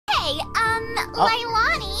Hey,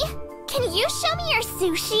 Lailani, can you show me your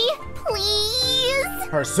sushi, please?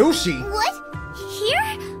 Her sushi? What?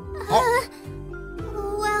 Here?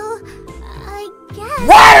 Well, I guess.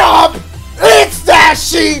 What up? It's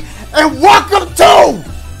Dashie, and welcome to...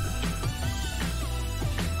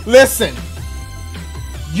 Listen,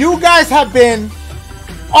 you guys have been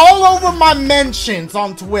all over my mentions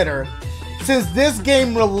on Twitter since this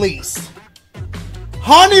game released.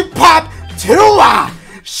 Huniepop Tua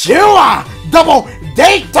Shua Double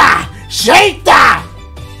Data Shata.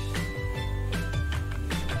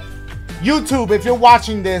 YouTube, if you're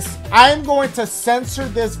watching this, I'm going to censor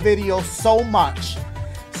this video so much.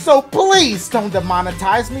 So please don't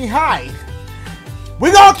demonetize me. Hi.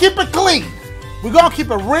 We're gonna keep it clean. We're gonna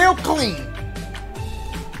keep it real clean.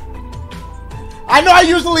 I know I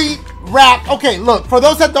usually rap. Okay, look, for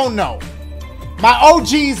those that don't know, my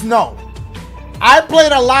OGs know. I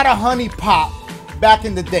played a lot of Huniepop back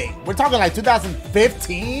in the day. We're talking like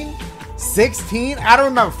 2015, 16, I don't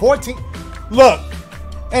remember, 14. Look,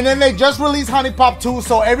 and then they just released Huniepop 2,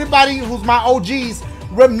 so everybody who's my OGs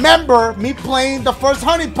remember me playing the first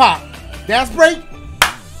Huniepop. Dance break?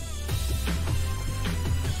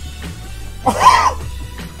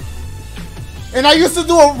 And I used to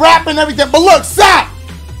do a rap and everything, but look, stop!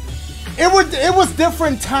 It was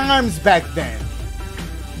different times back then.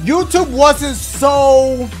 YouTube wasn't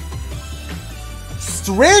so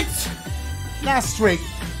strict. Not strict.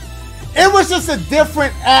 It was just a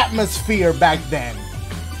different atmosphere back then.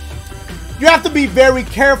 You have to be very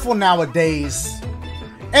careful nowadays.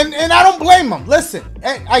 And I don't blame them. Listen,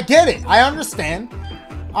 I get it. I understand.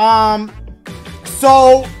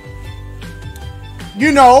 So,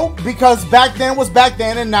 you know, because back then was back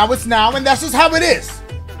then and now it's now, and that's just how it is.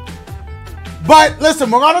 But listen,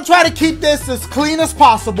 we're gonna try to keep this as clean as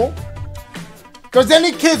possible. If there's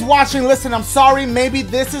any kids watching, listen, I'm sorry, maybe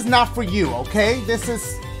this is not for you, okay? This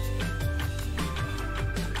is...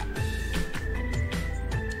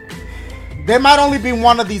 There might only be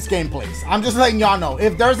one of these gameplays. I'm just letting y'all know.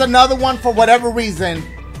 If there's another one for whatever reason,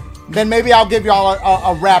 then maybe I'll give y'all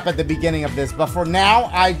a rap at the beginning of this. But for now,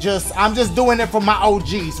 I'm just doing it for my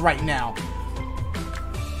OGs right now.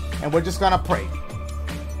 And we're just gonna pray.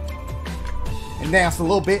 And dance a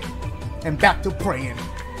little bit. And back to praying.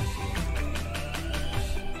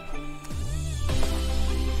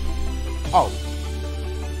 Oh.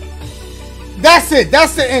 That's it.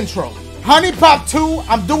 That's the intro. Huniepop 2,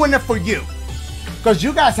 I'm doing it for you. Because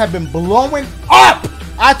you guys have been blowing up.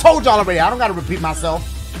 I told y'all already. I don't got to repeat myself.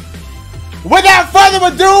 Without further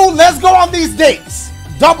ado, let's go on these dates.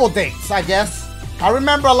 Double dates, I guess. I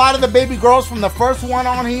remember a lot of the baby girls from the first one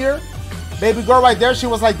on here. Baby girl right there, she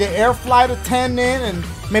was like the air flight attendant and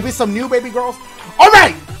maybe some new baby girls. All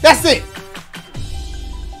right, that's it.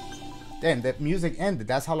 Damn, that music ended.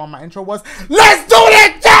 That's how long my intro was. Let's do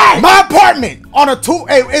that thing! My apartment on a 2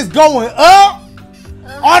 is going up.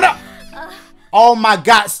 On a... Oh my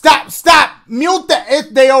God, stop. Mute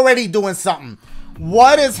that. They already doing something.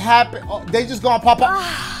 What is happening? Oh, they just gonna pop up.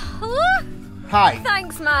 Hi.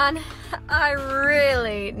 Thanks, man. I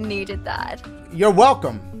really needed that. You're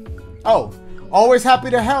welcome. Oh, always happy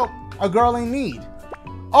to help a girl in need.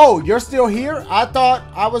 Oh, you're still here? I thought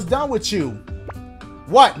I was done with you.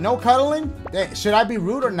 What, no cuddling? Should I be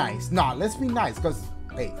rude or nice? Nah, let's be nice, because,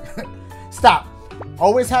 hey, stop.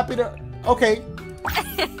 Always happy to, okay.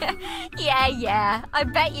 Yeah, I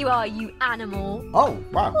bet you are, you animal. Oh,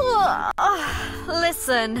 wow.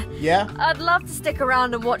 Listen. Yeah? I'd love to stick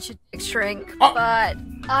around and watch your dick shrink, but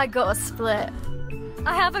I gotta split.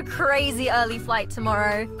 I have a crazy early flight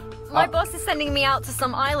tomorrow. My boss is sending me out to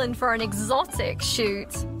some island for an exotic shoot.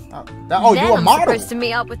 Then you a model? I'm supposed to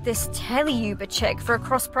meet up with this teleuber chick for a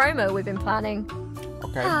cross promo we've been planning.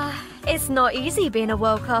 Okay. It's not easy being a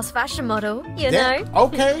world-class fashion model, you know?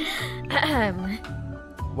 Okay.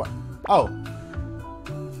 What? Oh.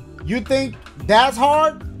 You think that's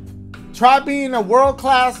hard? Try being a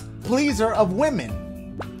world-class pleaser of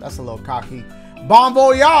women. That's a little cocky. Bon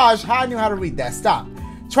voyage. I knew how to read that. Stop.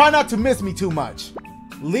 Try not to miss me too much.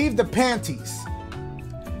 Leave the panties.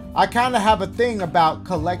 I kind of have a thing about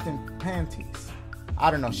collecting panties.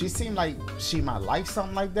 I don't know. She seemed like she might like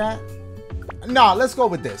something like that. No, let's go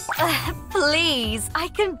with this. Please. I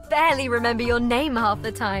can barely remember your name half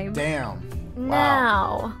the time. Damn. Wow.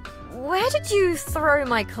 Now, where did you throw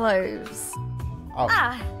my clothes?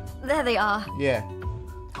 Oh. There they are. Yeah.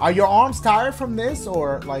 Are your arms tired from this,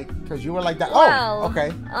 or like, because you were like that? Well, oh,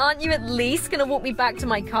 okay. Aren't you at least gonna walk me back to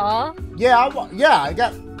my car? Yeah, I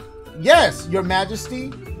got. Yes, Your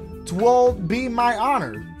Majesty. 'Twill be my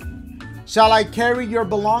honor. Shall I carry your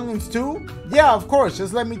belongings too? Yeah, of course.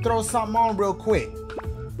 Just let me throw something on real quick.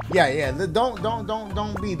 Yeah.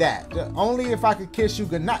 Don't be that. Only if I could kiss you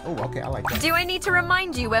goodnight. Oh, okay, I like that. Do I need to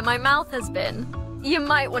remind you where my mouth has been? You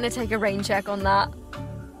might want to take a rain check on that.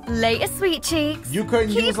 Later, sweet cheeks. You couldn't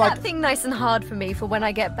Keep use like that thing nice and hard for me for when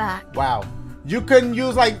I get back. Wow. You couldn't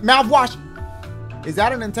use like mouthwash. Is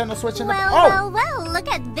that a Nintendo Switch in the Well, look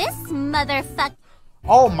at this motherfucker.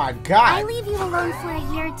 Oh my God. I leave you alone for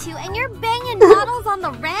a year or two and you're banging models on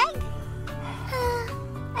the reg?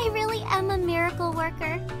 I really am a miracle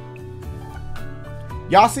worker.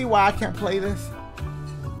 Y'all see why I can't play this?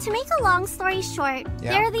 To make a long story short,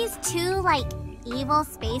 there are these two, like, evil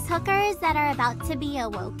space hookers that are about to be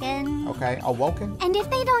awoken. Okay, awoken? And if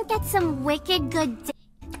they don't get some wicked good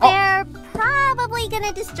they're probably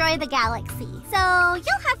gonna destroy the galaxy. So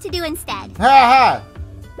you'll have to do instead. Ha ha!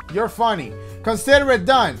 You're funny. Consider it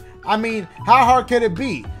done. I mean, how hard could it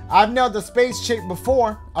be? I've nailed the space chick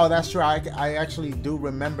before. Oh, that's true. I actually do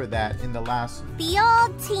remember that in the last... The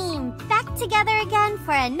old team back together again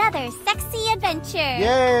for another sexy adventure.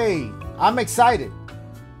 Yay! I'm excited.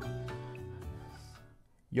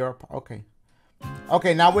 Europe. Okay.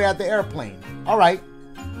 Okay, now we're at the airplane. All right.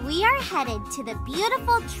 We are headed to the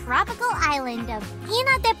beautiful tropical island of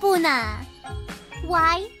Huniepop.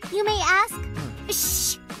 Why, you may ask?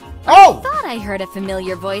 Shh! Oh! I thought I heard a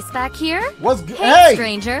familiar voice back here. What's good? Hey,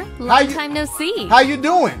 stranger. Long time no see. How you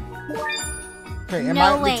doing? Okay, am No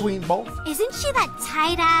I way. between both? Isn't she that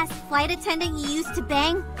tight-ass flight attendant you used to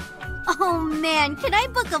bang? Oh man, can I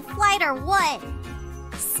book a flight or what?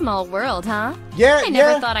 Small world, huh? Yeah, I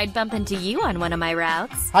never thought I'd bump into you on one of my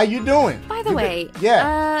routes. How you doing? By the way,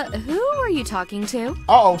 who were you talking to?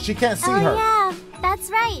 Uh-oh, she can't see her. Yeah, that's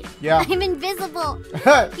right. Yeah. I'm invisible.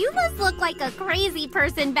 You must look like a crazy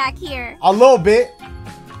person back here. A little bit.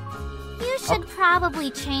 You should probably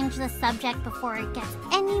change the subject before it gets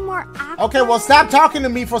any more awkward. Okay, well, stop talking to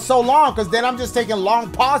me for so long, because then I'm just taking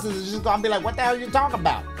long pauses. It's just going to be like, what the hell are you talking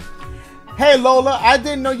about? Hey, Lola, I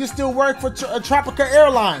didn't know you still work for Tropica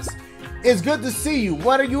Airlines. It's good to see you.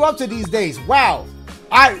 What are you up to these days? Wow,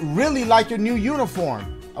 I really like your new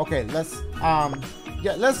uniform. Okay, let's.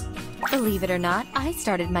 Believe it or not, I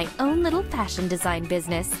started my own little fashion design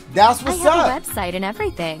business. That's what's I have up. a website and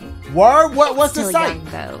everything. Word? What's the Still site? young,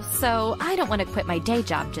 though, so I don't want to quit my day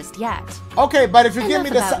job just yet. Okay, but if you give me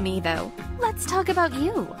the about me, though. Let's talk about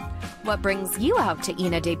you. What brings you out to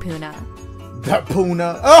Huniepop? The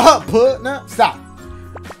Puna. Puna. Stop.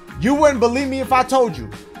 You wouldn't believe me if I told you.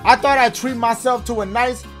 I thought I'd treat myself to a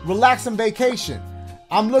nice, relaxing vacation.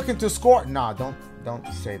 I'm looking to score. Nah, don't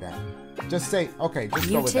say that. Just say, okay, just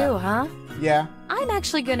go You with too, that. huh? Yeah. I'm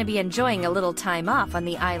actually going to be enjoying a little time off on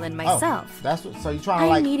the island myself. Oh, that's what, so you're trying to I'm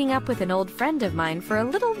like... meeting up with an old friend of mine for a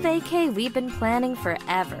little vacay we've been planning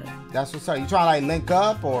forever. That's what's up. You trying to like link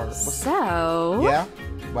up or... So... Yeah?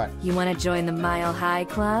 What? You want to join the Mile High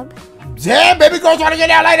Club? Damn, baby girl trying to get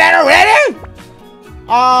out like that already?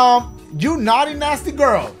 You naughty, nasty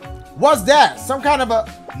girl. What's that? Some kind of a...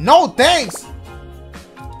 No thanks.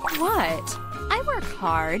 What? I work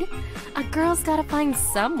hard. A girl's gotta find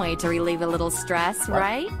some way to relieve a little stress,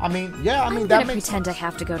 right? I mean, yeah, I mean, I'm that gonna makes... pretend I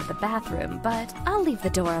have to go to the bathroom, but I'll leave the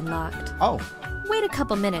door unlocked. Oh. Wait a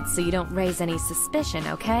couple minutes so you don't raise any suspicion,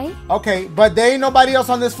 okay? Okay, but there ain't nobody else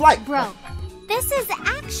on this flight. Bro, this is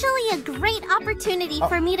actually a great opportunity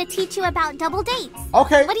for me to teach you about double dates.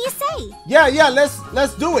 Okay. What do you say? Yeah,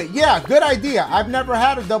 let's do it. Yeah, good idea. I've never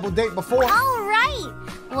had a double date before. All right.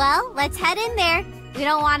 Well, let's head in there. We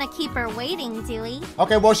don't want to keep her waiting, do we?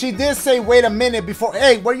 Okay, well, she did say wait a minute before.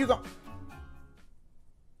 Hey, where you go?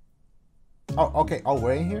 Oh, okay. Oh,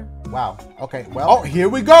 we're in here? Wow. Okay, well. Oh, here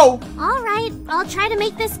we go. All right. I'll try to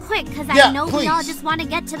make this quick because Yeah, I know please. we all just want to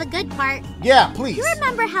get to the good part. Yeah, please. You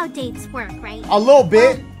remember how dates work, right? A little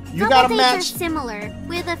bit. You Double gotta dates match. are similar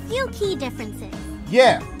with a few key differences.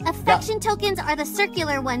 Yeah. Affection tokens are the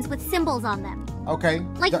circular ones with symbols on them. Okay.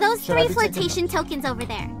 Like those should I 3 be taking- flirtation tokens over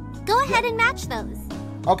there. Go ahead and match those.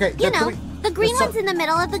 Okay. You know, the green so- one's in the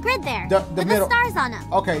middle of the grid there. The with middle. the stars on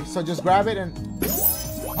them. Okay, so just grab it and...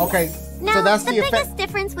 Okay. Now, so that's the the effect. biggest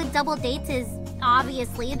difference with double dates is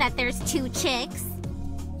obviously that there's 2 chicks.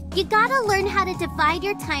 You gotta learn how to divide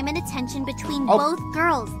your time and attention between both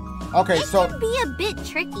girls. Okay, It so... can be a bit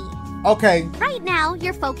tricky. Okay. Right now,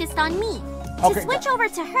 you're focused on me. Okay. To switch over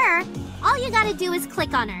to her, all you gotta do is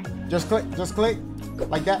click on her. Just click.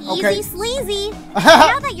 Like that? Easy Okay. sleazy.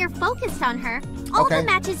 Now that you're focused on her, all Okay. the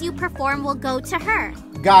matches you perform will go to her.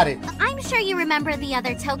 Got it. I'm sure you remember the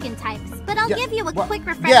other token types, but I'll Yeah, give you a well, quick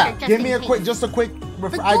refresher Yeah, just give in me a case. quick,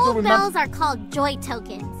 The I do gold remember. bells are called joy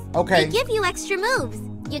tokens. Okay. They give you extra moves.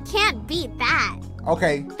 You can't beat that.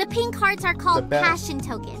 Okay. The pink hearts are The called bells. passion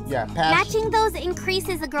tokens. Yeah, passion. Matching those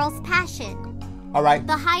increases a girl's passion. All right.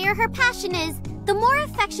 The higher her passion is, the more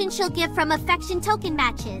affection she'll give from affection token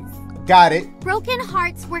matches. Got it. Broken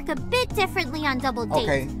hearts work a bit differently on double dates,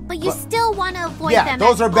 Okay, but you still want to avoid them. Yeah,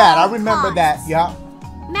 those are bad. I remember that. Yeah.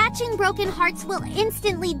 Matching broken hearts will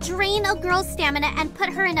instantly drain a girl's stamina and put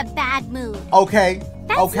her in a bad mood. Okay.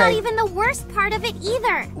 That's not even the worst part of it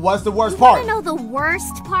either. What's the worst part? You want to know the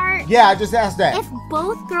worst part? Yeah, I just asked that. If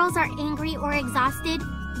both girls are angry or exhausted,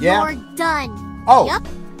 Yeah. you're done. Oh. Yep,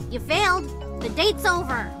 you failed. The date's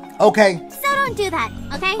over. Okay. So don't do that,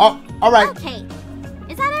 okay? Oh, all right. Okay.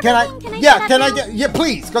 Is that everything? Can I yeah,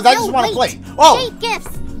 please, because I just want to play. Oh. Date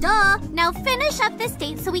gifts. Duh. Now finish up this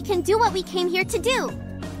date so we can do what we came here to do.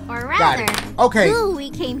 Or rather, okay. who we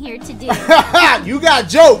came here to do. You got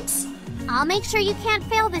jokes. I'll make sure you can't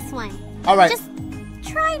fail this one. All right. Just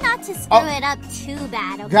try not to screw it up too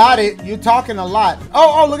bad, okay? Got it. You're talking a lot.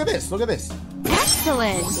 Oh, look at this. Look at this.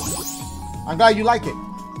 Excellent. I'm glad you like it.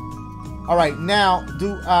 All right, now,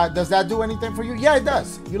 does that do anything for you? Yeah, it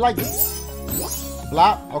does. You like these.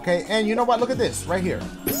 Blop. Okay, and you know what? Look at this right here.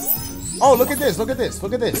 Oh, look at this. Look at this.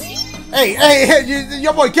 Look at this. Hey,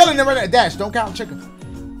 your boy killing it right now. Dash, don't count chicken.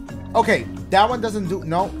 Okay, that one doesn't do,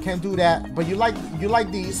 no, can't do that. But you like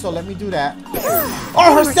these, so let me do that.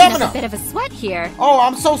 Oh, her stamina. A bit of a sweat here. Oh,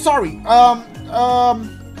 I'm so sorry. Oh,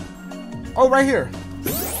 right here.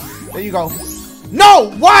 There you go.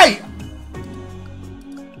 No, why?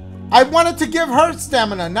 I wanted to give her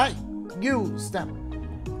stamina, not you stamina.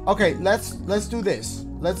 Okay, let's do this.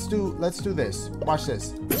 Let's do this. Watch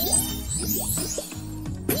this.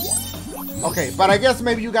 Okay, but I guess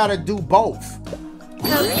maybe you gotta do both.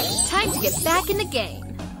 Okay, time to get back in the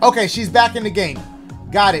game. Okay, she's back in the game.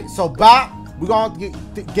 Got it. So, Bop, we're gonna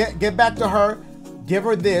get back to her. Give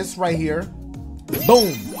her this right here.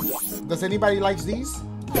 Boom. Does anybody like these?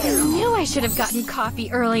 I knew I should have gotten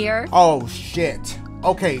coffee earlier. Oh, shit.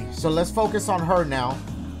 Okay, so let's focus on her now.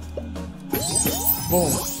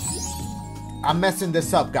 Boom. I'm messing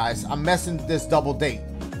this up, guys. I'm messing this double date.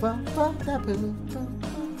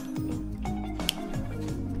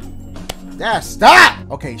 Yeah, stop!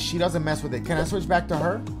 Okay, she doesn't mess with it. Can I switch back to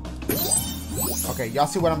her? Okay, y'all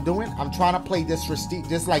see what I'm doing? I'm trying to play this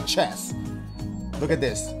like chess. Look at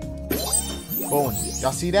this. Boom.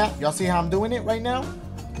 Y'all see that? Y'all see how I'm doing it right now?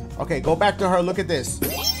 Okay, go back to her. Look at this.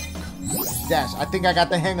 Dash. I think I got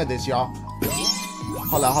the hang of this, y'all.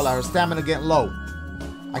 Hold on. Her stamina getting low.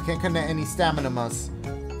 I can't connect any stamina mus.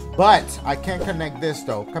 But I can connect this,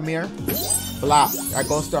 though. Come here. Blah. That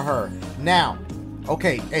goes to her. Now.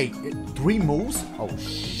 Okay, hey. 3 moves? Oh,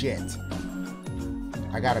 shit.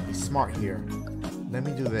 I gotta be smart here. Let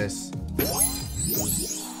me do this.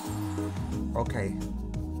 Okay.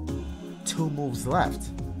 2 moves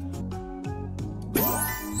left.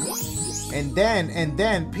 And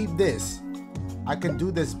then, peep this. I can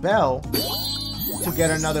do this bell to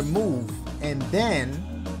get another move. And then,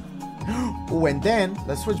 oh, and then,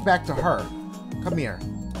 let's switch back to her. Come here.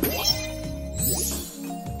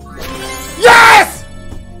 Yes!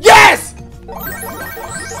 Yes!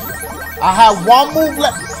 I have 1 move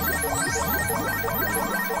left.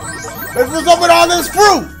 What's up with all this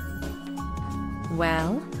fruit?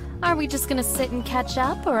 Well, are we just gonna sit and catch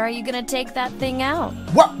up, or are you gonna take that thing out?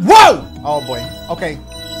 What? Whoa! Oh boy. Okay.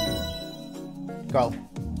 Go.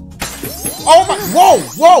 Oh my!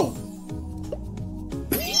 Whoa!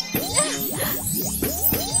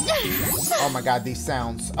 Oh my God! These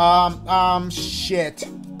sounds. Shit.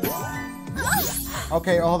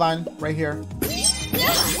 Okay, hold on. Right here.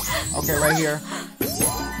 Okay, right here.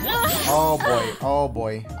 Oh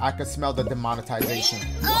boy. I can smell the demonetization.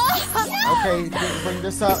 Okay, bring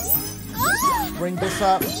this up. Bring this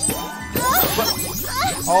up.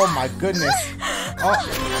 Oh my goodness.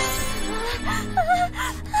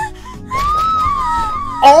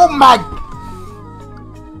 Oh my.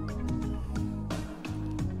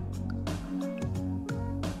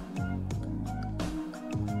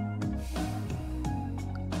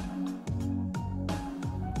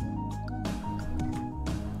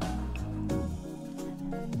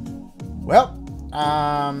 Well,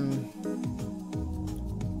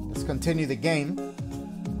 let's continue the game.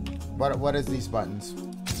 What is these buttons?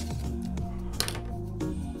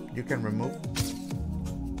 You can remove.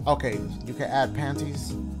 Okay, you can add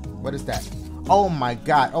panties. What is that? Oh my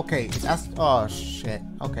God. Okay, that's, oh shit.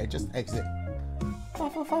 Okay, just exit.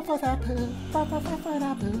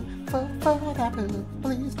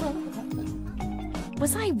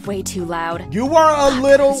 Was I way too loud? You were a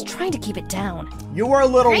little. I was trying to keep it down. You were a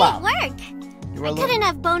little loud. Great work. I couldn't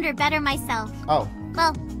have boned her better myself. Oh.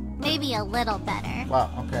 Well, maybe a little better. Wow.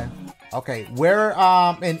 Okay. Okay. We're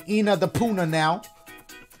in Ina the Puna now.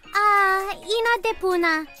 Ina de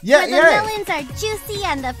Puna. Yeah, where the yeah. melons are juicy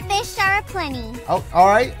and the fish are aplenty. Oh, all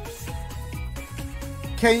right.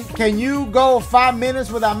 Can you go 5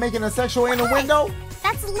 minutes without making a sexual innuendo?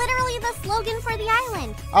 That's literally the slogan for the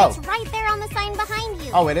island. Oh. It's right there on the sign behind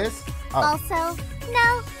you. Oh, it is? Oh. Also,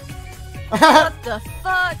 no. What the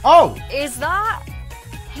fuck? Oh. Is that?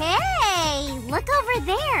 Hey, look over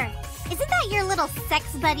there. Isn't that your little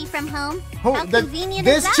sex buddy from home? Who, How convenient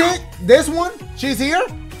this is that? chick? This one? She's here?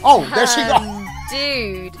 Oh, there she go.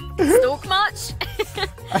 Dude, stalk much?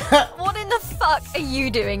 What in the fuck are you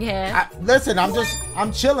doing here? Listen,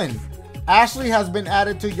 I'm chilling. Ashley has been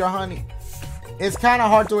added to your honey. It's kind of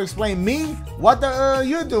hard to explain. Me? What the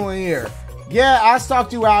you doing here? Yeah, I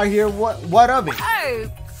stalked you out here. What of it? Oh,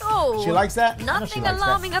 cool. She likes that? I know she Nothing likes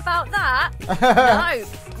alarming about that.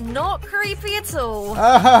 No, not creepy at all.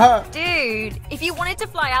 that. Dude, if you wanted to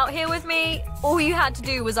fly out here with me, all you had to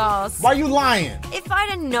do was ask. Why are you lying? If I'd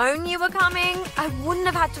have known you were coming, I wouldn't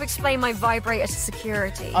have had to explain my vibrator to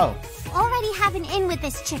security. Oh, Already have an in with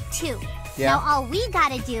this chick too. Yeah. Now all we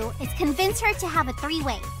gotta do is convince her to have a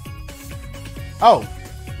three-way. oh.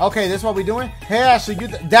 Okay, this is what we doing? Hey, Ashley, you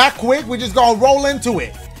that quick? We just gonna roll into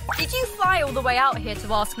it. Did you fly all the way out here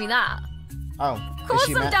to ask me that? Oh, Of is course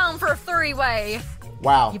she I'm mad? down for a three-way.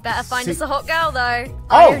 Wow. You better find See- us a hot girl, though.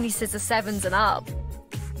 Oh. I only scissor sevens and up.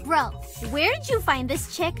 Bro, where'd you find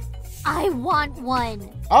this chick? I want one.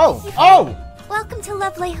 Oh. Welcome to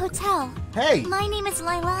Lovely Hotel. Hey. My name is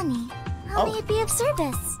Lailani. How Oh. may it be of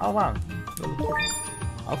service? Oh, wow.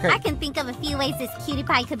 Okay. I can think of a few ways this cutie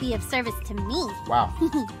pie could be of service to me. Wow.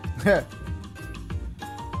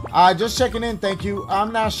 Just checking in, thank you.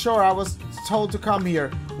 I'm not sure. I was told to come here.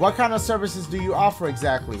 What kind of services do you offer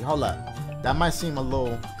exactly? Hold up. That might seem a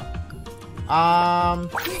little...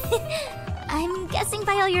 I'm guessing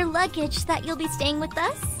by all your luggage that you'll be staying with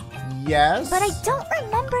us? Yes. But I don't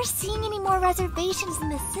remember seeing any more reservations in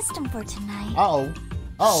the system for tonight. Uh-oh.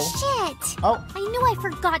 Shit! Oh, I knew I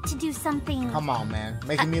forgot to do something. come on, man.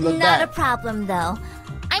 Making me look Not a bad. problem, though.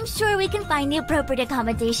 I'm sure we can find the appropriate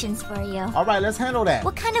accommodations for you. All right, let's handle that.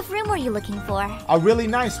 What kind of room were you looking for? A really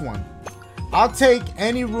nice one. I'll take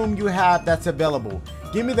any room you have that's available.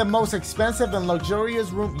 Give me the most expensive and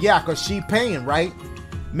luxurious room. Yeah, because she paying, right?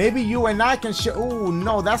 Maybe you and I can share. Ooh,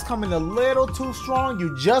 no, that's coming a little too strong.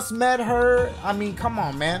 You just met her. I mean, come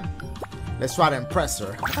on, man. Let's try to impress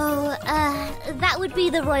her. Oh, that would be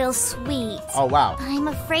the Royal Suite. Oh, wow. I'm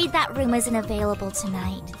afraid that room isn't available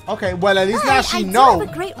tonight. Okay, well, at least But now she I knows. do have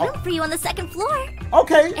a great room for you on the second floor.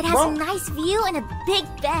 Okay. It has well, a nice view and a big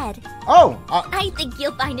bed. Oh, I think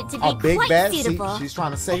you'll find it to be a big quite bed. suitable. She's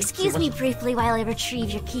trying to say. Excuse me briefly while I retrieve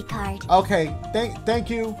your key card. Okay, thank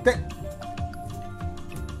you.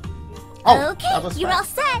 Oh, Okay, that was you're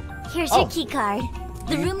fast. all set. Here's your key card.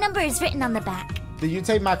 The room number is written on the back. Did you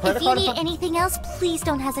take my credit If you card? need anything else, please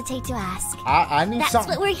don't hesitate to ask. I need That's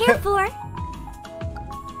something. what we're here for.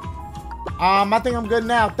 I think I'm good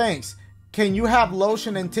now. Thanks. Can you have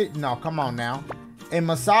lotion and no, come on now. A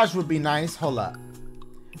massage would be nice. Hold up.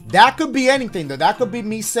 That could be anything though. That could be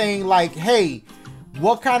me saying like, hey,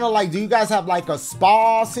 what kind of like, do you guys have like a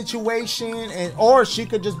spa situation? And or she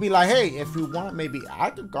could just be like, hey, if you want, maybe I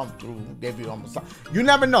could come through and give you a massage. You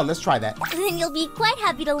never know. Let's try that. Then you'll be quite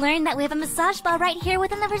happy to learn that we have a massage bar right here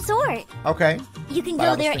within the resort. Okay. You can But I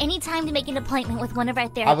go was there thinking- anytime to make an appointment with one of our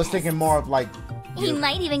therapists. I was thinking more of like, He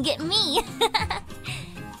might even get me.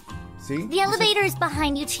 see? The elevator is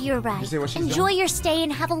behind you to your right. see what she's Enjoy doing? your stay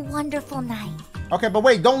and have a wonderful night. Okay, but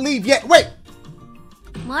wait, don't leave yet. Wait.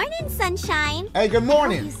 Morning, sunshine. Hey, good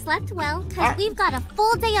morning. You slept well, I- because we've got a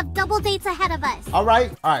full day of double dates ahead of us. All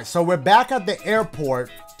right. So we're back at the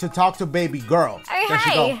airport to talk to baby girl. Oh, There she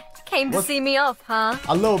hey. go. Came to What? see me off, huh?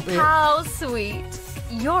 A little bit. How sweet.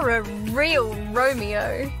 You're a real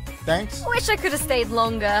Romeo. Thanks. Wish I could have stayed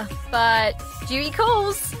longer, but duty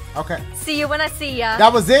calls. Okay. See you when I see ya.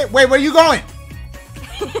 That was it? Wait, where you going?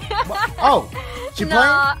 Oh, she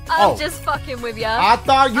Nah, playing? I'm Oh, just fucking with ya. I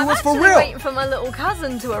thought you I'm was for actually real. waiting for my little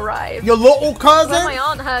cousin to arrive. Your little When my cousin?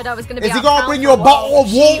 aunt heard I was going to be Is he out gonna town bring for you a bottle while, of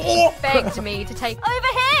she water? begged me to take over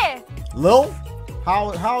here. Lil?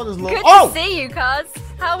 How old is Lil? Good Oh! to see you, cuz.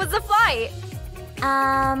 How was the flight?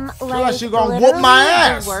 like she gonna whoop my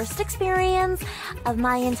ass. The worst experience of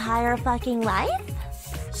my entire fucking life.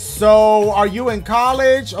 So, are you in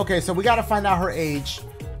college? Okay, so we gotta find out her age.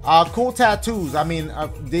 Cool tattoos. I mean,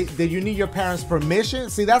 did you need your parents' permission?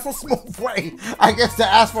 See, that's a smooth way, I guess, to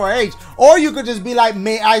ask for her age. Or you could just be like,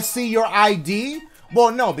 may I see your ID?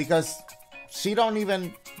 Well, no, because she don't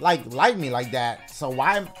even like me like that. So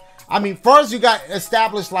why? I mean, first you got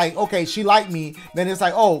established like, okay, she liked me. Then it's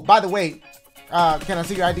like, oh, by the way, can I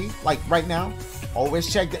see your ID? Like right now?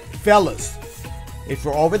 Always check the fellas. If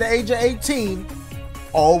you're over the age of 18,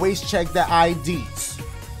 always check the IDs.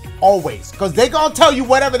 Always. Because they're going to tell you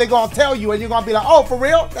whatever they're going to tell you. And you're going to be like, oh, for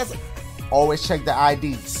real? Always check the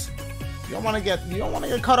IDs. You don't want to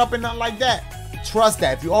get caught up in nothing like that. Trust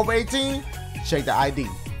that. If you're over 18, check the ID.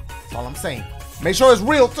 That's all I'm saying. Make sure it's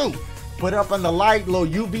real too. Put it up on the light, little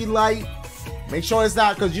UV light. Make sure it's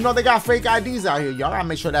not, because you know they got fake IDs out here. Y'all gotta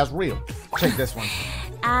make sure that's real. Check this one.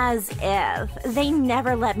 As if. They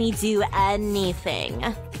never let me do anything.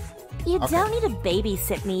 You don't need to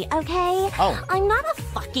babysit me, okay? Oh. I'm not a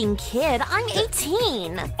fucking kid. I'm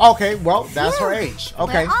 18. Okay, well, that's her age.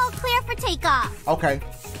 Okay. We're all clear for takeoff. Okay.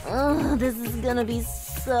 Ugh, this is gonna be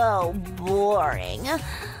so boring.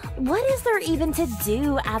 What is there even to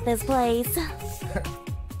do at this place?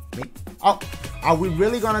 Oh, are we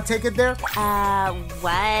really gonna take it there?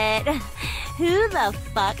 What? Who the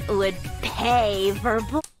fuck would pay for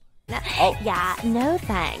Oh. Yeah, no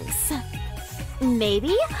thanks.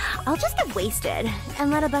 Maybe I'll just get wasted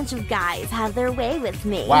and let a bunch of guys have their way with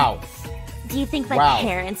me. Wow. Do you think my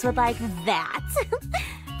parents would like that?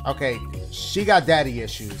 Okay, she got daddy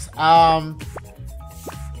issues. I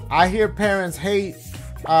hear parents hate.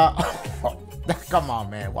 Come on,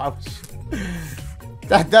 man. Why would she?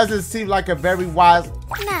 That doesn't seem like a very wise.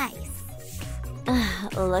 Nice.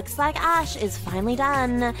 Looks like Ash is finally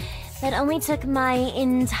done. That only took my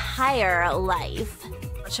entire life.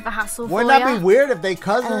 Much of a hassle for Wouldn't that be weird if they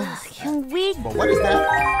cousins? Can we? But what is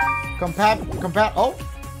that? Compat. Oh.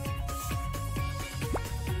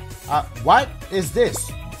 What is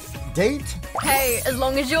this? Date? Hey, as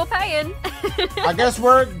long as you're paying. I guess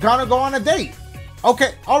we're gonna go on a date.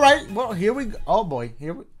 Okay, all right. Well, here we go. Oh boy,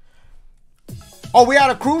 here we. Oh, we had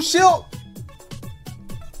a cruise ship.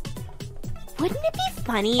 Wouldn't it be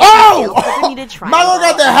funny? Oh, if me to try Milo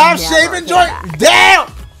got the half-shaven joint.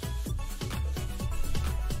 Damn.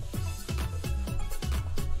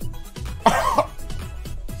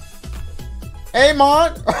 Hey,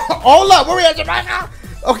 Mon. Hold up. Where we at, Jamaica?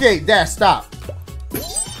 Okay, Dad, stop.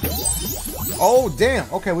 Oh, damn.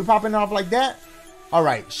 Okay, we popping off like that. All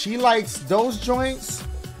right. She likes those joints.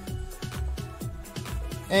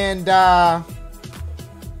 And the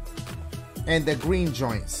green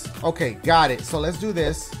joints. Okay, got it. So let's do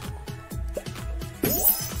this.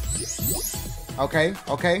 Okay,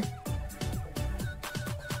 okay.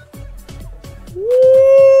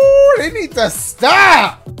 Woo, they need to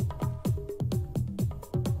stop.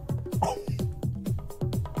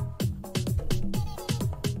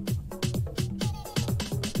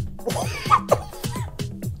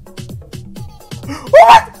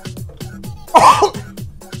 What? Oh.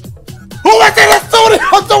 Who went to the studio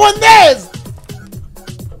doing this?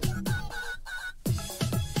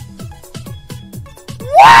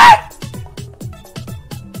 What?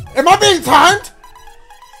 Am I being timed?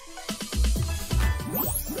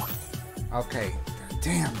 Okay.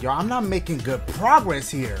 Damn, yo, I'm not making good progress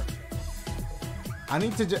here. I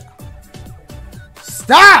need to just...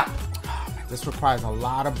 Stop! Oh, man, this requires a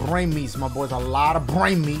lot of brain meats, my boys. A lot of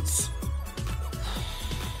brain meats.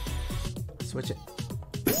 Switch it.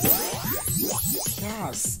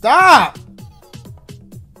 God, stop!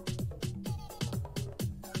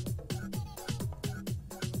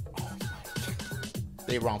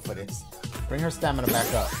 They wrong for this. Bring her stamina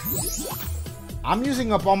back up. I'm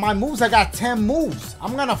using up all my moves. I got 10 moves.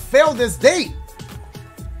 I'm gonna fail this date.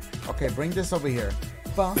 Okay, bring this over here.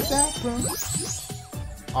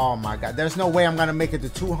 Oh my god. There's no way I'm gonna make it to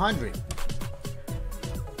 200.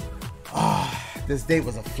 Oh, this date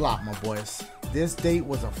was a flop, my boys. This date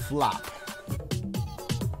was a flop.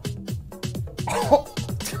 Oh,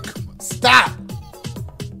 stop.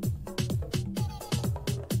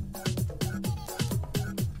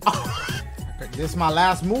 This is my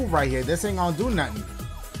last move right here. This ain't gonna do nothing.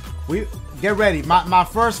 We get ready. My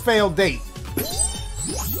first failed date.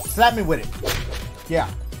 Slap me with it. Yeah.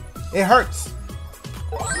 It hurts.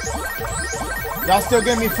 Y'all still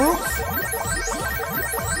give me fruits?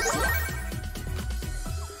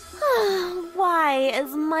 Why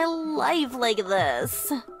is my life like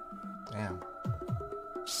this? Damn.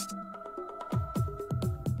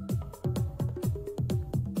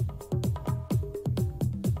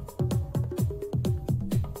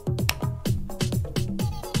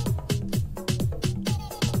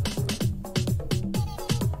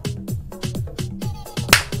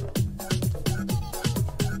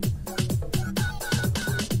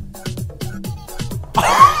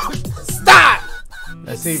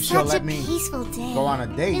 Let's see if she'll let me go on a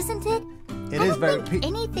date. Isn't it? It is very peaceful.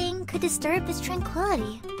 Anything could disturb this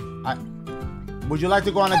tranquility. Would you like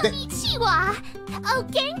to go on a date? Konnichiwa! O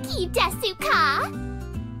genki desu ka?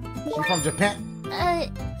 She's from Japan.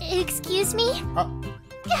 Excuse me?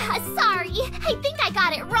 Sorry, I think I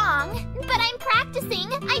got it wrong. But I'm practicing,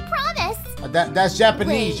 I promise. That's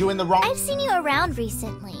Japanese. Wait, You in the wrong. I've seen you around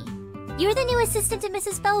recently. You're the new assistant to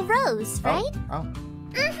Mrs. Belle Rose, right? Oh.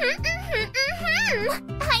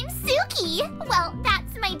 I'm Suki. Well,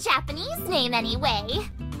 that's my Japanese name anyway.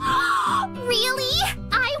 Really?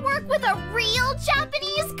 I work with a real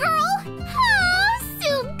Japanese girl? Oh,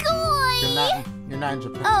 sugoi. You're not in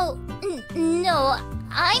Japan. Oh, no,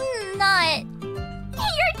 I'm not.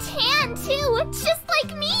 You're tan too, just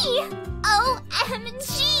like me.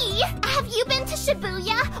 OMG! Have you been to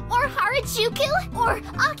Shibuya or Harajuku or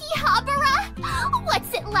Akihabara?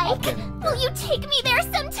 What's it like? Will you take me there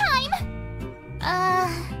sometime?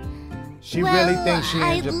 She really thinks she's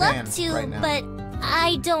in Japan I'd love to, right now. but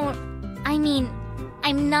I don't. I mean,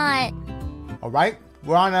 I'm not. All right,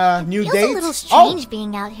 we're on a new Feels date. a little strange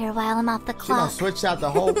being out here while I'm off the She gonna clock. switch out the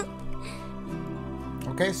whole.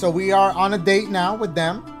 Okay, so we are on a date now with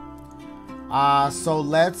them. So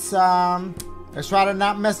let's try to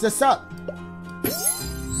not mess this up.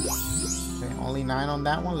 Okay, only 9 on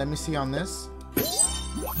that one. Let me see on this.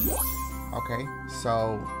 Okay,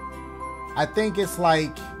 so I think it's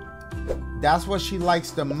like that's what she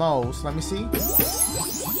likes the most. Let me see.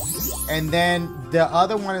 And then the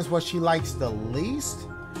other one is what she likes the least.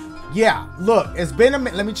 Yeah, look, it's been a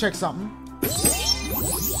minute. Let me check something.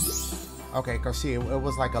 Okay, cause see, it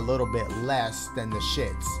was like a little bit less than the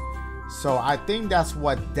shits. So I think that's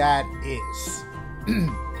what that is.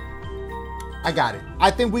 I got it. I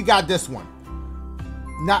think we got this one.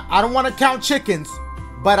 Now, I don't want to count chickens,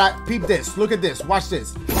 but I peep this. Look at this. Watch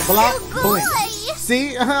this. Blanc, blink.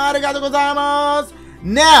 See? Arigatou gozaimasu.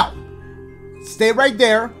 Now, stay right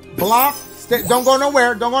there. Blanc. Stay, don't go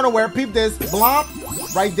nowhere. Don't go nowhere. Peep this. Blanc.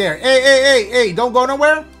 Right there. Hey. Don't go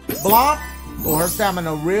nowhere. Blanc. Oh, her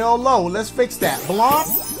stamina real low. Let's fix that. Blanc.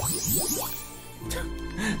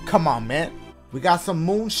 Come on, man. We got some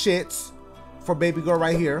moon shits for baby girl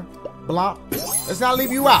right here. Blanc. Let's not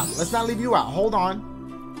leave you out. Let's not leave you out. Hold on.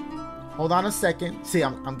 Hold on a second. See,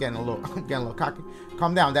 I'm getting a little cocky.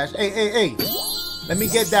 Calm down, Dash. Hey. Let me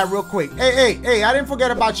get that real quick. Hey. I didn't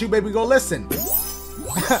forget about you, baby girl. Listen.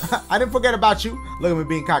 I didn't forget about you. Look at me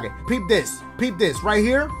being cocky. Peep this. Peep this. Right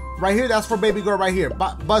here. Right here. That's for baby girl right here.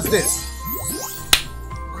 Buzz this.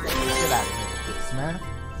 Get out of here with this, man.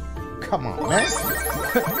 Come on, man.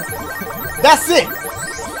 That's it.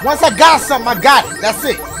 Once I got something, I got it. That's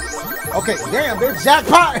it. Okay, damn, bitch,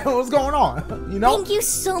 jackpot. What's going on? You know? Thank you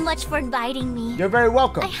so much for inviting me. You're very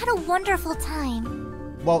welcome. I had a wonderful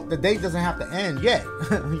time. Well, the date doesn't have to end yet.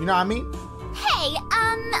 You know what I mean? Hey,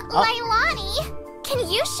 Lailani, can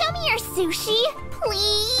you show me your sushi,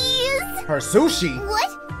 please? Her sushi? What?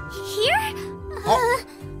 Here?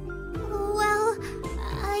 Well,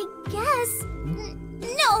 I guess.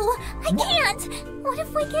 No, I can't. What if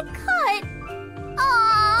we get caught?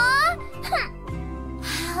 Aww.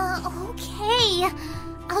 Okay.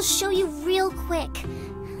 I'll show you real quick.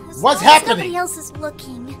 What's happening? Nobody else is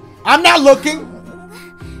looking. I'm not looking.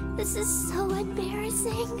 This is so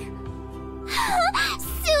embarrassing.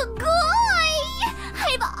 Sugoi!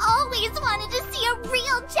 I've always wanted to see a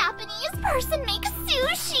real Japanese person make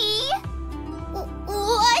sushi.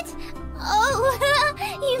 What? Oh,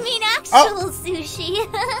 you mean actual sushi?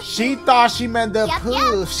 She thought she meant the Yep.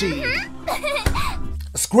 pussy.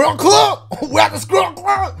 Squirrel Club! We're at the Squirrel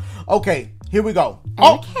Club! Okay, here we go.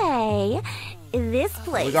 Oh! Okay, this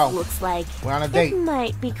place go. looks like We're on a date. it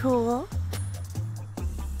might be cool.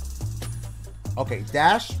 Okay,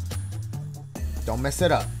 Dash. Don't mess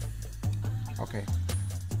it up. Okay.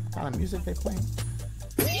 What kind of music they playing?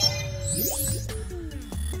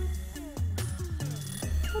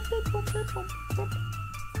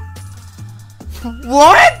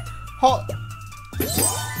 What?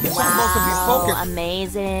 You're supposed to be focused.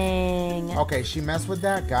 Amazing. Okay, she messed with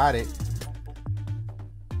that. Got it.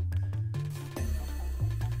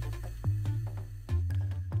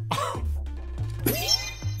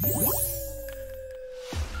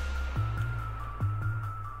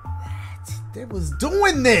 They was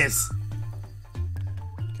doing this.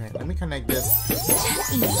 Okay, let me connect this.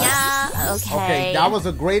 Yeah, okay. Okay, that was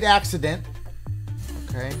a great accident.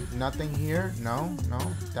 Okay, nothing here. No,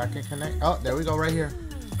 that can connect. Oh, there we go, right here.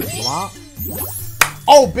 Blanc.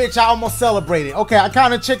 Oh, bitch, I almost celebrated. Okay, I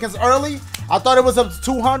counted chickens early. I thought it was up to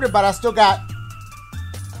 200, but I still got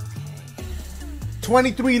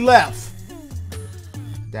 23 left.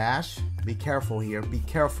 Dash, be careful here. Be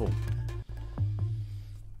careful.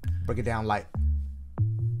 Break it down light.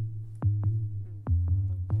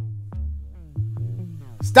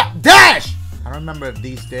 Stop, Dash! I don't remember if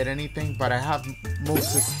these did anything, but I have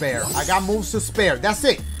moves to spare. I got moves to spare. That's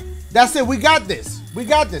it. That's it. We got this. We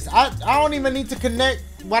got this. I don't even need to connect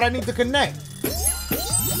what I need to connect.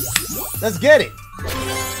 Let's get it.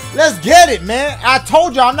 Let's get it, man. I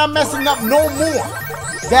told you I'm not messing up no more.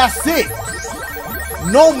 That's it.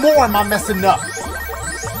 No more am I messing up.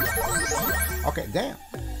 Okay, damn.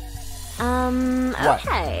 What?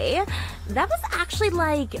 Okay. That was actually,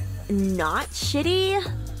 like, not shitty.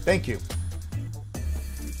 Thank you.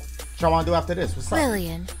 What y'all want to do after this? What's up?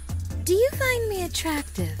 Lillian, do you find me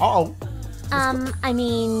attractive? Uh-oh. I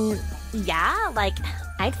mean, yeah, like,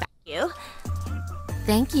 I'd fuck you.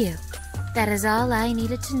 Thank you. That is all I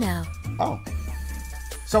needed to know. Oh.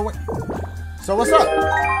 So what's up?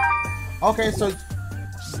 Okay, so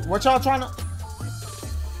what y'all trying to...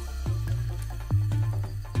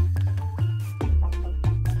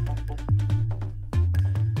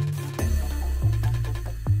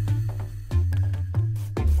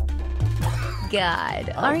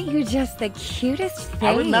 God, aren't you just the cutest thing?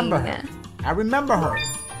 I remember her. I remember her.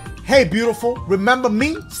 Hey, beautiful. Remember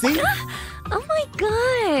me? See? Oh my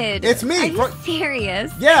God. It's me. Are you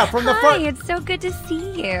serious? Yeah, from the Hi, first... it's so good to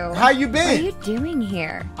see you. How you been? What are you doing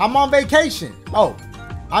here? I'm on vacation. Oh,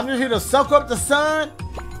 I'm just here to soak up the sun.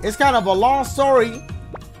 It's kind of a long story.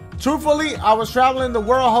 Truthfully, I was traveling the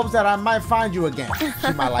world, hopes that I might find you again.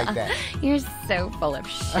 She might like that. You're so full of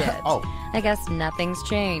shit. Oh. I guess nothing's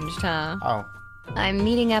changed, huh? Oh. I'm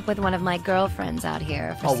meeting up with one of my girlfriends out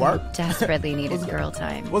here for some work? desperately needed girl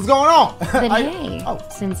time. What's going on? But hey,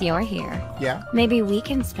 since you're here, yeah, maybe we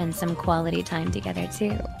can spend some quality time together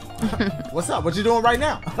too. What's up? What you doing right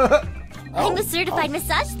now? I'm a certified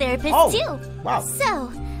massage therapist too. Wow.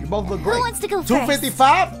 So, you both look great. who wants to go first?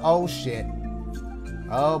 255? Oh shit.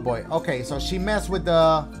 Oh boy. Okay, so she messed with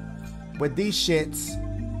these shits,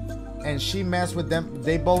 and she messed with them.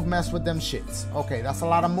 They both messed with them shits. Okay, that's a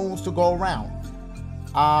lot of moves to go around.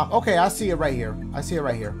 Okay, I see it right here. I see it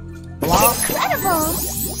right here. Blanc. Incredible!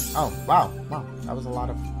 Oh, wow. Wow. That was a lot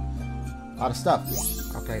of stuff.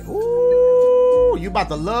 Okay. Ooh, you about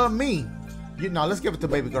to love me. You know, let's give it to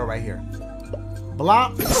baby girl right here.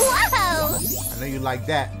 Blanc. Wow! I know you like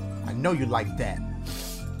that. I know you like that.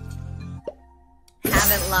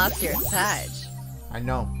 Haven't lost your touch. I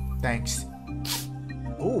know. Thanks.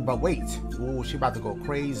 Ooh, but wait. Ooh, she about to go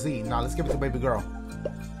crazy. Now, let's give it to baby girl.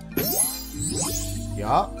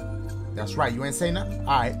 Yup. That's right. You ain't saying nothing?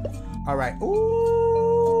 Alright. Alright.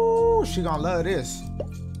 Ooh, she gonna love this.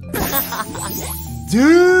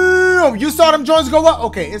 Damn! You saw them joints go up?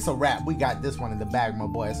 Okay, it's a wrap. We got this one in the bag, my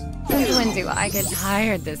boys. Since when do I get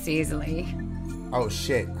tired this easily? Oh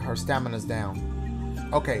shit, her stamina's down.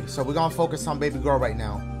 Okay, so we're gonna focus on baby girl right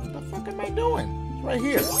now. What the fuck am I doing? It's right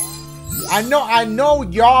here. I know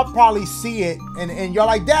y'all probably see it, and y'all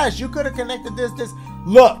like, Dash, you could have connected this.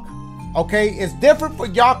 Look, okay, it's different for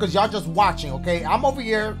y'all because y'all just watching, okay? I'm over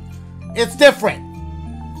here. It's different.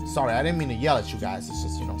 Sorry, I didn't mean to yell at you guys. It's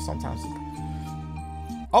just, you know, sometimes.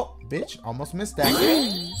 Oh, bitch, almost missed that.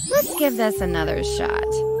 Let's give this another shot.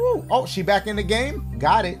 Oh, she back in the game?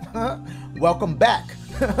 Got it. Welcome back.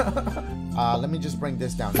 Let me just bring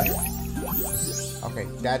this down here. Okay,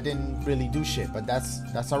 that didn't really do shit, but that's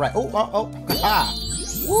all right. Oh. Ah.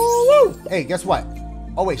 Woo! Hey, guess what?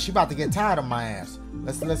 Oh wait, she about to get tired of my ass.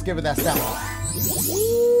 Let's give her that stamina.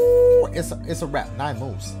 Ooh, it's a wrap. 9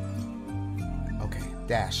 moves. Okay,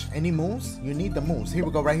 Dash. Any moves? You need the moves. Here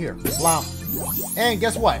we go, right here. Blam. And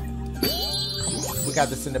guess what? We got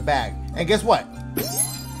this in the bag. And guess what?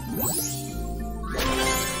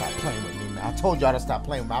 Stop playing with me, man. I told y'all to stop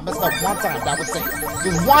playing with me. I messed up one time. That was it.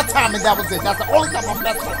 Just one time, and that was it. That's the only time I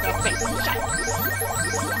messed up. That's it.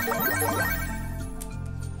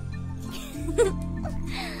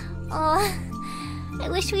 Oh, I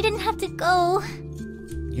wish we didn't have to go.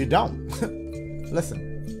 You don't.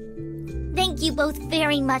 Listen. Thank you both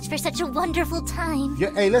very much for such a wonderful time.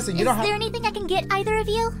 Hey, listen, you don't have... Is there anything I can get either of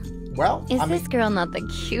you? Well, Is this girl not the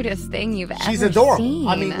cutest thing you've ever seen? She's adorable.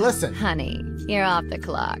 I mean, listen. Honey, you're off the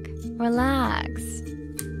clock. Relax.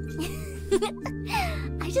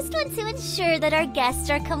 I just want to ensure that our guests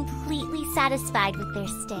are completely satisfied with their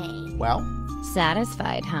stay. Well?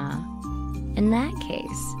 Satisfied, huh? In that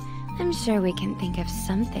case, I'm sure we can think of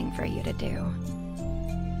something for you to do.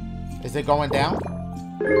 Is it going down?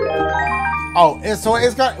 Oh, so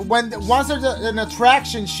it's got... Once there's an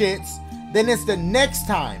attraction shits, then it's the next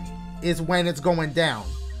time is when it's going down.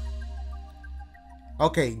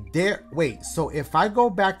 Okay, wait, so if I go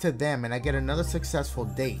back to them and I get another successful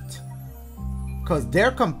date, because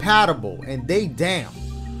they're compatible and they damn,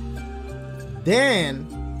 then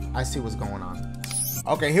I see what's going on.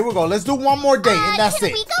 Okay, here we go. Let's do one more date and that's it.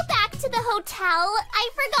 Can we go back to the hotel. I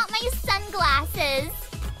forgot my sunglasses.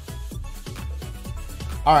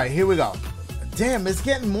 All right, here we go. Damn, it's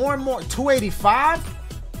getting more and more. 285?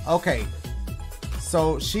 Okay.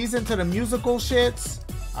 So she's into the musical shits.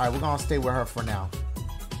 All right, we're going to stay with her for now.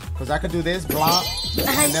 Because I could do this. Blah.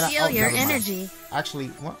 I feel your energy.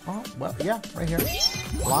 Actually, well, yeah, right here.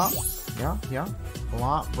 Blah. Yeah.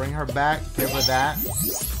 Blah. Bring her back. Give her that.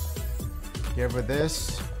 Give her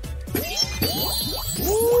this.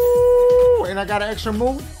 Ooh, and I got an extra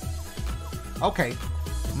move. Okay.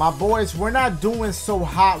 My boys, we're not doing so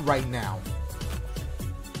hot right now.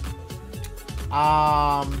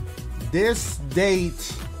 This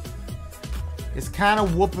date is kind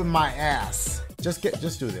of whooping my ass. Just do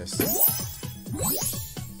this.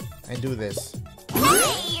 And do this.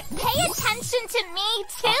 Hey, pay attention to me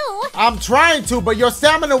too. I'm trying to, but your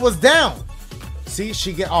stamina was down. See,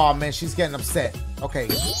 oh man, she's getting upset. Okay.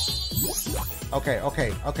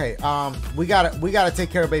 We gotta take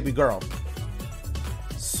care of baby girl.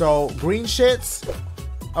 So green shits.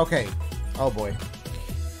 Okay. Oh boy.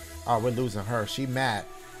 Oh, we're losing her. She mad.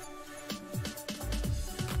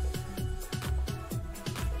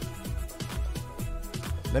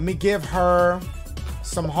 Let me give her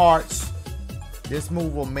some hearts. This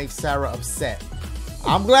move will make Sarah upset.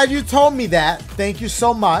 I'm glad you told me that. Thank you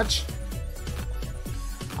so much.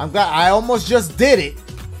 I'm glad. I almost just did it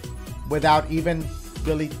without even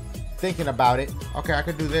really thinking about it. Okay, I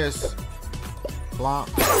could do this. Blah.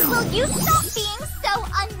 Will you stop being so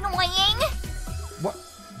annoying? What?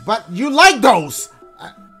 But you like those.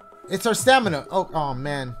 It's her stamina. Oh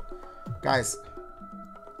man. Guys.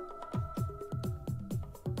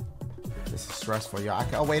 This is stressful, y'all.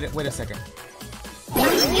 Oh, wait a second.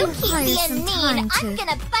 You keep being mean. I'm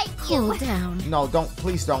gonna bite you. Cool down. No, don't.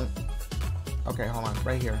 Please don't. Okay, hold on.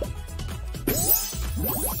 Right here.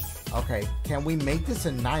 Okay, can we make this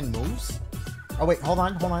in 9 moves? Oh, wait. Hold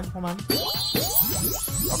on.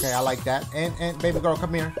 Okay, I like that. And baby girl,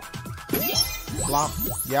 come here. Blop.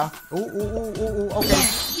 Yeah. Ooh. Okay.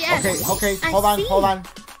 Yes. Okay. Hold on.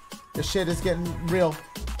 This shit is getting real.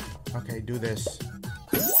 Okay, do this.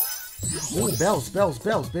 Ooh, bells,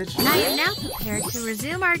 bitch. I am now prepared to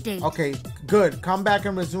resume our date. Okay, good. Come back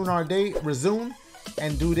and resume our date. Resume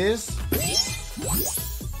and do this.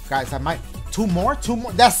 Guys, I might... 2 more?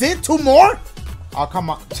 That's it? 2 more? Oh, come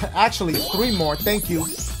on. Actually, 3 more. Thank you.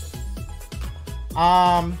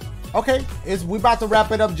 Okay. We about to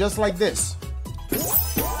wrap it up just like this.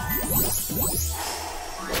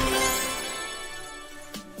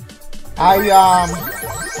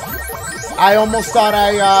 I almost thought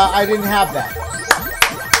I didn't have that.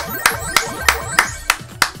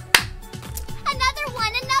 Another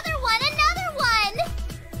one.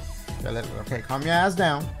 Okay, calm your ass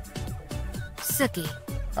down. Suki,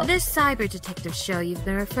 this cyber detective show you've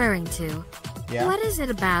been referring to. Yeah. What is it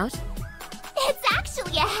about? It's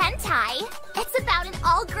actually a hentai. It's about an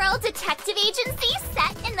all-girl detective agency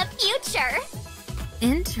set in the future.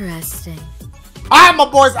 Interesting. Alright, my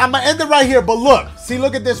boys, I'm gonna end it right here, but look. See,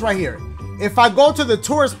 look at this right here. If I go to the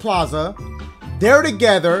tourist plaza, they're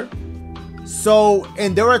together. So,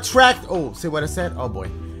 and they're attracted. Oh, see what I said? Oh boy.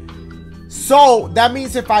 So, that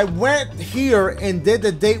means if I went here and did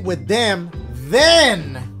the date with them,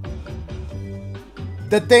 then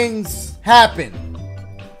the things happen.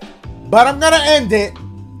 But I'm gonna end it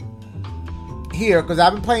here because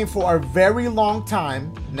I've been playing for a very long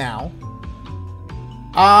time now.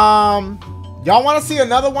 Y'all want to see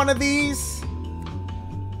another one of these?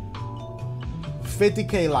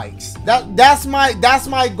 50k likes. That's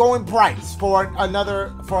my going price for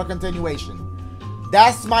a continuation.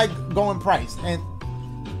 That's my going price,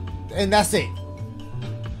 and that's it.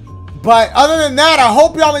 But other than that, I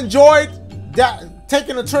hope y'all enjoyed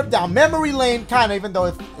taking a trip down memory lane, kind of, even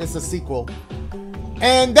though it's a sequel.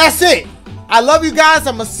 And that's it. I love you guys.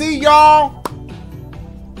 I'm gonna see y'all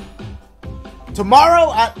tomorrow.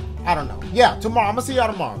 I don't know. Yeah, tomorrow. I'm gonna see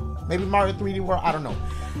y'all tomorrow. Maybe Mario 3D World. I don't know.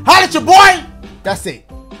 Holla at your boy. That's it.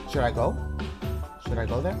 Should I go? Should I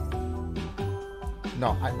go there?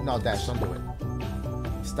 No, no, Dash, don't do it.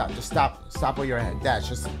 Stop. Just stop where you're at. Dash,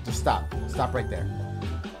 just stop. Stop right there.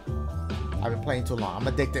 I've been playing too long. I'm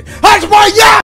addicted. Holla at your boy. Yeah.